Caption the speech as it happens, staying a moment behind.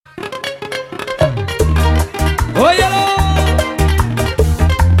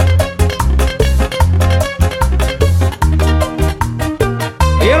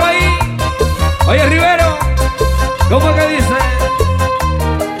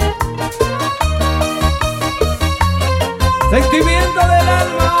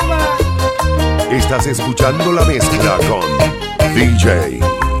Estás escuchando la mezcla con DJ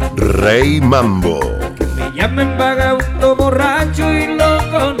RayMambo. Que me llamen vagabundo, borracho y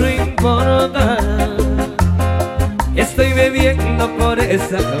loco, no importa. Estoy bebiendo por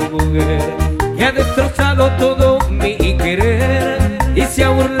esa mujer que ha destrozado todo mi querer y se ha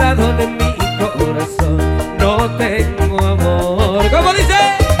burlado de mi corazón. No tengo amor. ¿Cómo dice?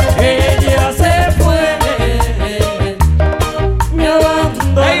 Ella se fue, me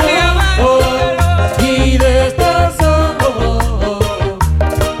abandonó, Ay, me abandonó y destrozó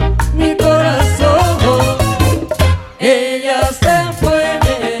mi corazón. Ella se fue,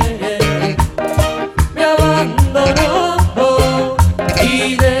 me abandonó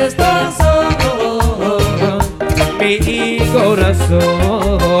y destrozó mi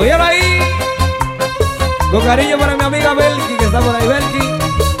corazón. Óyalo ahí. Con cariño para mi amiga Belki, que está por ahí. Belki,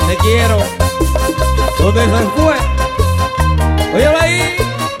 te quiero. ¿Dónde se fue? Óyalo ahí.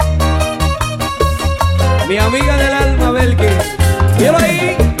 Mi amiga del alma, Belki. Óyalo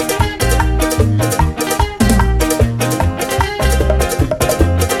ahí.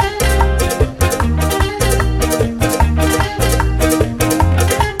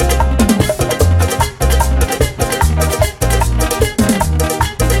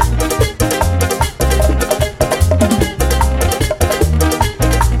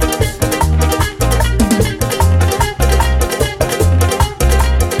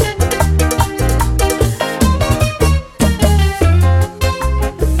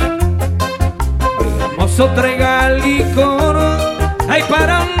 Traiga licor, ay,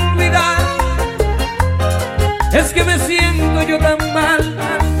 para olvidar. Es que me siento yo tan mal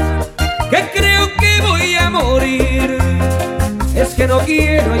que creo que voy a morir. Es que no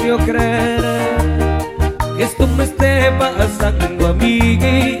quiero yo creer que esto me esté pasando a mí.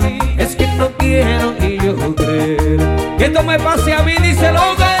 Es que no quiero yo creer que esto me pase a mí, dice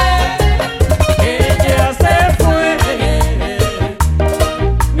lo que ella se fue,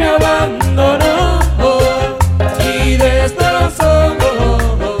 me abandonó y destrozó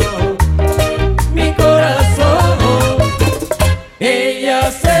mi corazón.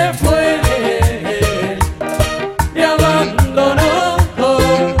 Ella se fue, me abandonó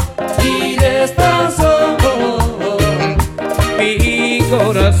y destrozó mi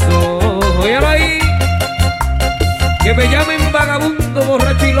corazón. Óyalo ahí. Que me llamen vagabundo,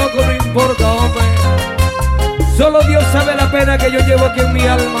 borracho y loco, no importa, hombre. Solo Dios sabe la pena que yo llevo aquí en mi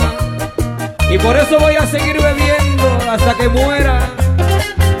alma. Y por eso voy a seguir bebiendo hasta que muera.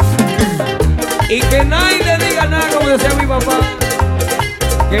 Y que nadie le diga nada, como decía mi papá,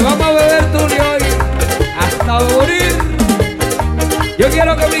 que vamos a beber tú y hoy hasta morir. Yo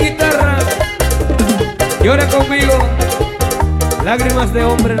quiero que mi guitarra llore conmigo lágrimas de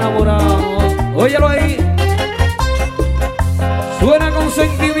hombre enamorado. Óyalo ahí. Suena con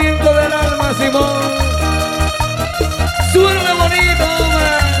sentimiento del alma, Simón. Suena bonito, hombre.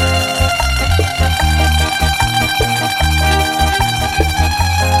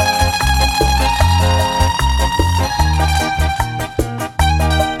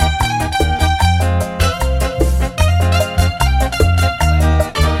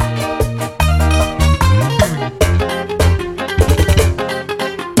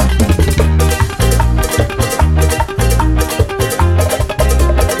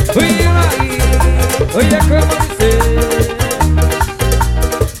 Oye, ¿cómo dice?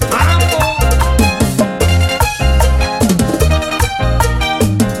 ¡Mambo!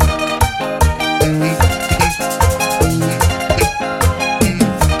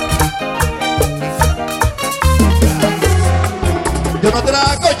 Yo no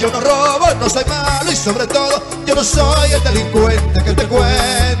atraco, yo no robo, no soy malo y sobre todo yo no soy el delincuente que te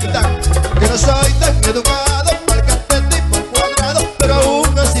cuentan. Que no soy tan educado, mal cantante y por cuadrado, pero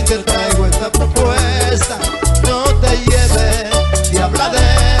aún así te traigo esta propuesta. No te lleves de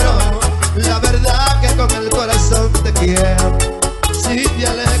habladero, la verdad que con el corazón te quiero. Sin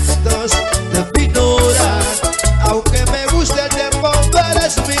dialectos de finura, aunque me guste el tiempo,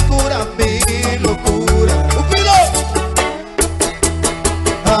 eres mi cura, mi locura.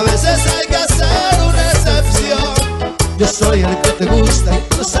 A veces hay que hacer una excepción. Yo soy el que te gusta y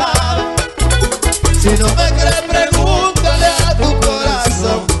lo sabes. Si no me crees, pregúntale a tu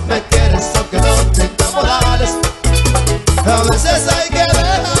corazón. Me quieres aunque no tenga modales. A veces hay que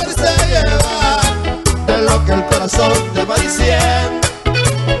dejarse llevar de lo que el corazón te va diciendo.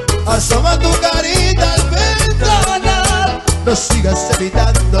 Asoma tu carita al ventanal, no sigas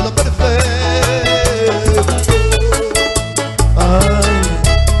evitando lo perfecto.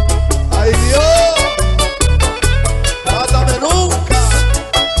 Ay Dios, mátame nunca.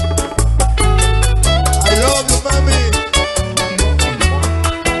 I love you, mami.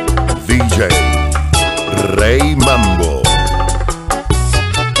 DJ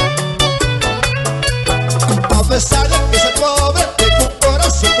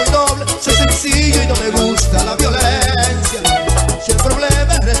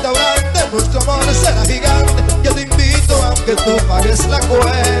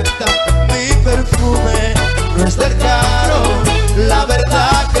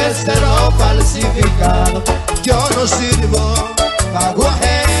cero falsificado. Yo no sirvo pa'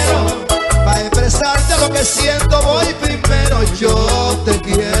 guajero, pa' expresarte lo que siento voy primero. Yo te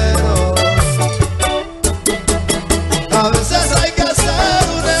quiero. A veces hay que hacer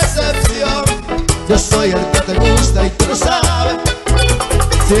una excepción. Yo soy el que te gusta y tú lo sabes.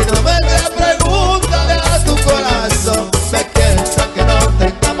 Si no me crees, pregúntale a tu corazón. Me piensa que no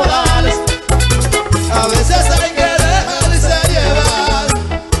tenga modales. A veces hay que dejarse llevar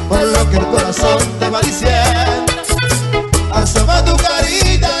por lo que el corazón te va diciendo. Asoma tu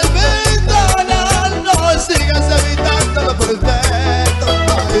carita al ventanal, no sigas evitando lo perfecto.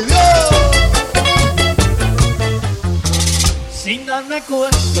 ¡Ay, Dios! Sin darme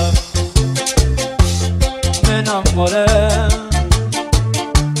cuenta, me enamoré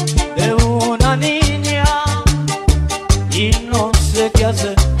de una niña y no sé qué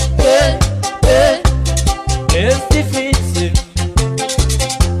hacer. Es difícil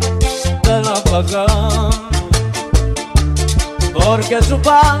de la pagar, porque su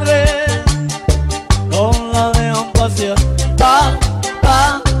padre no la dejan pasear.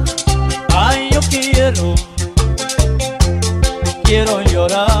 Ay, yo quiero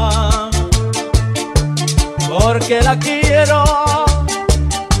llorar, porque la quiero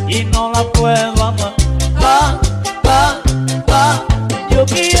y no la puedo amar. Yo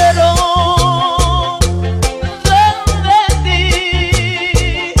quiero ser de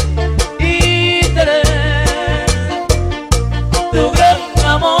ti y tener tu gran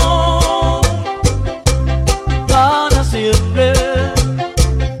amor para siempre.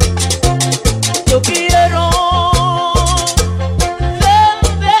 Yo quiero ser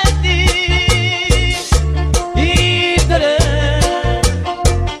de ti y tener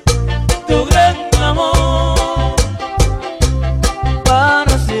tu gran amor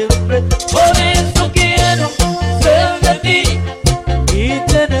para siempre. Por eso quiero ser de ti y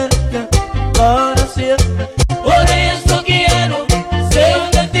tenerte para siempre. Por eso quiero ser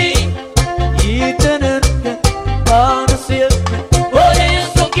de ti y tenerte para siempre. Por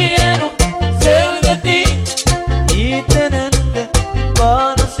eso quiero ser de ti y tenerte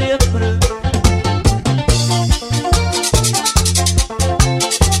para siempre.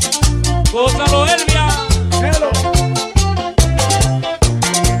 Gózalo, Elvia.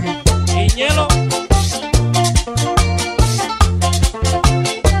 Hielo.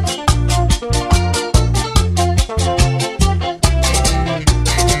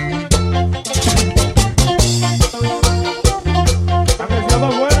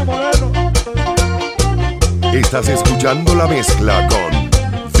 Estás escuchando la mezcla con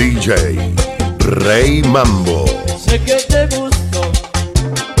DJ RayMambo. Sé que te gusto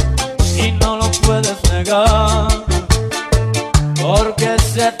y no lo puedes negar, porque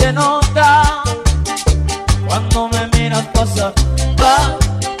se te nota cuando me miras pasar.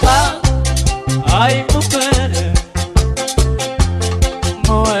 Hay mujeres,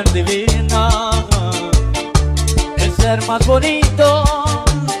 mujer divina, el ser más bonito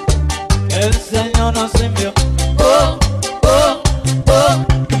que el Señor nos envió.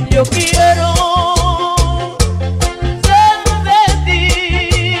 Yo quiero ser de ti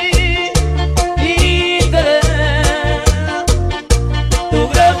y tener tu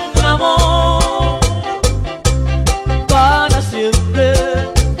gran amor para siempre.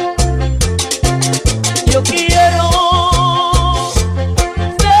 Yo quiero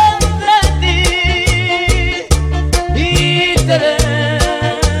ser de ti y tener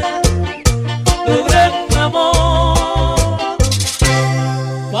tu gran amor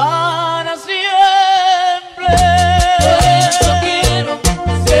para siempre. Por eso quiero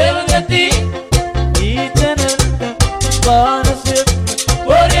ser de ti y tenerte para siempre.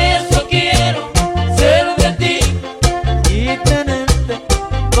 Por eso quiero ser de ti y tenerte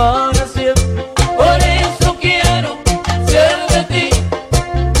para siempre. Por eso quiero ser de ti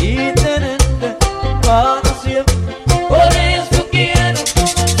y tenerte para siempre. Por eso quiero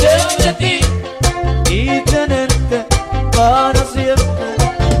ser de ti y tenerte para siempre.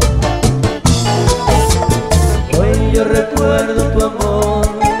 Hoy yo recuerdo tu amor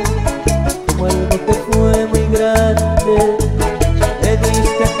como algo que fue muy grande. Me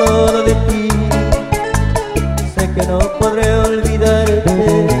diste todo de ti, sé que no podré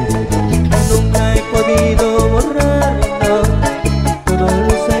olvidarte. Nunca he podido borrarlo, tu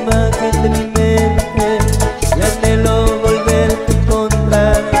dulce imagen de mi mente. Y anhelo volverte a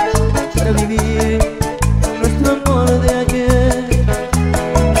encontrar para vivir nuestro amor de ayer.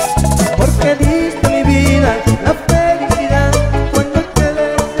 Porque diste mi vida la felicidad cuando te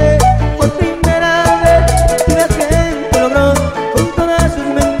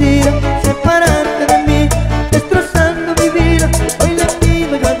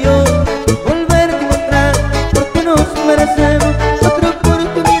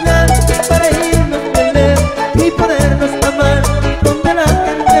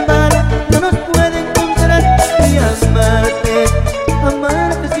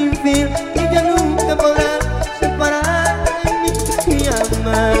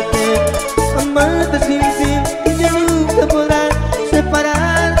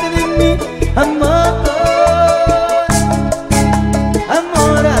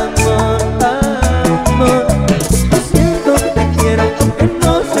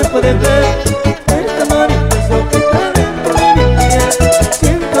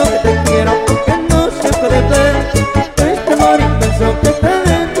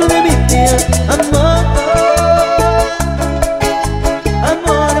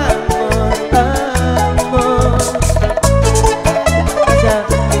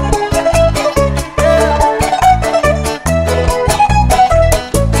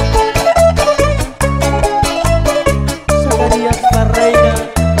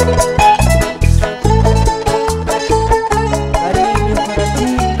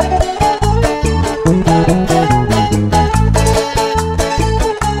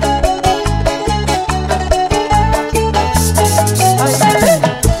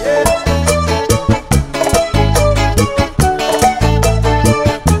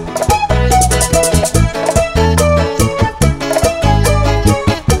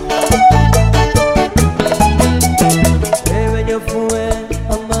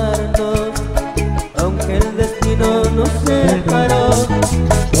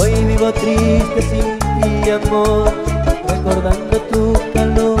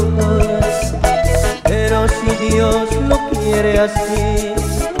quiere así,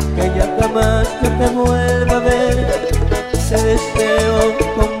 que ya jamás que te vuelva a ver. Te deseo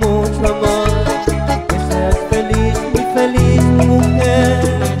con mucho amor que seas feliz, muy feliz, mi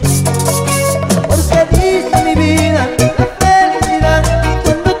mujer. Porque diste mi vida la felicidad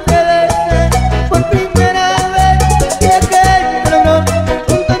cuando te besé por primera vez. Y aquel que logró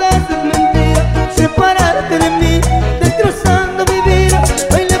con todas sus mentiras separarte de mí, destrozando mi vida.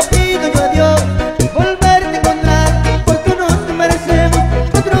 Hoy le pido yo a Dios volverte a encontrar, porque nos merecemos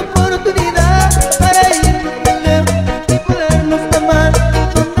otra oportunidad para irnos muy lejos y podernos amar,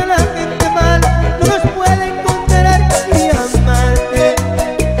 donde la gente mala no nos puede encontrar y amarte.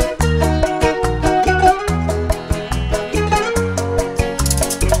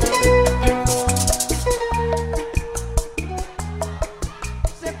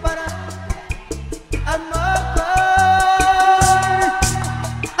 Separar, amor,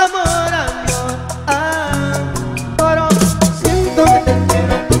 amor, amor. Siento que te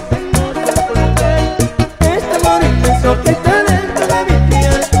quiero, que no sé por qué. Este amor inmenso que está dentro de mi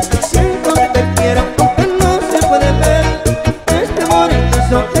piel. Siento que te quiero, que no se puede ver. Este amor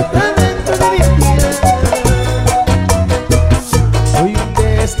inmenso que está dentro de mi piel. Soy un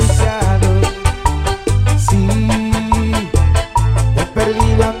desdichado, sí, he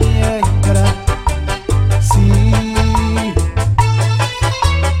perdido a mi hembra, sí.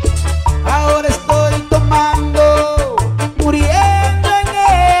 Ahora estoy tomando, muriendo en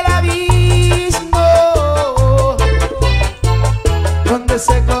el abismo, donde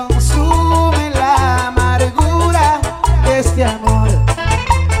se consume la amargura de este amor.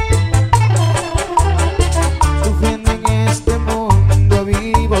 Sufriendo en este mundo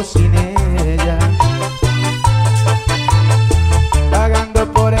vivo sin ella, pagando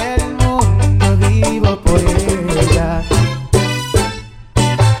por el mundo vivo por ella.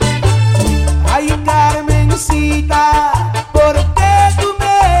 Ay, Carmencita, ¿por qué tú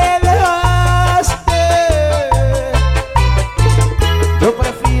me dejaste? Yo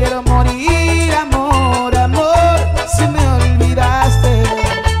prefiero morir, amor, amor, si me olvidaste.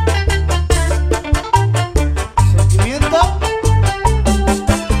 ¿Sentimiento?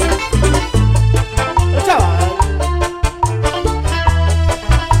 Chaval,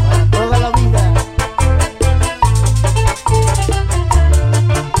 para toda la vida.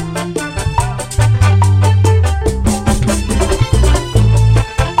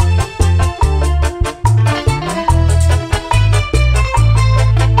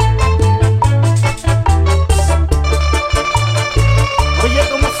 Oye,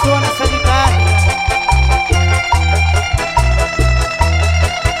 ¿cómo suena esa guitarra?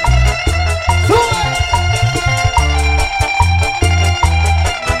 ¡Sube!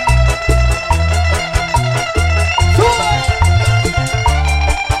 ¡Sube!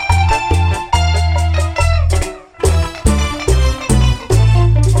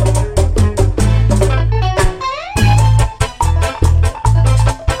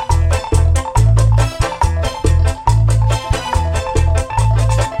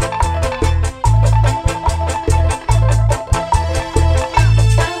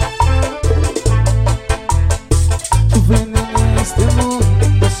 Sufriendo en este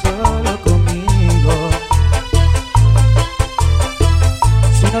mundo solo conmigo,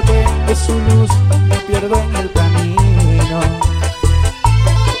 si no tengo su luz me pierdo en el camino.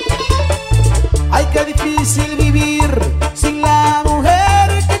 Ay, qué difícil vivir sin la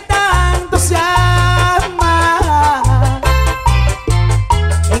mujer que tanto se ama.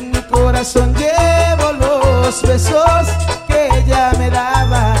 En mi corazón llevo los besos que ella me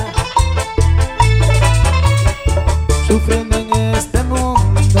daba. Sufriendo en este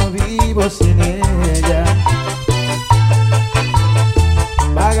mundo vivo sin ella,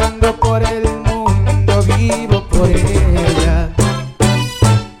 pagando por el mundo vivo por ella.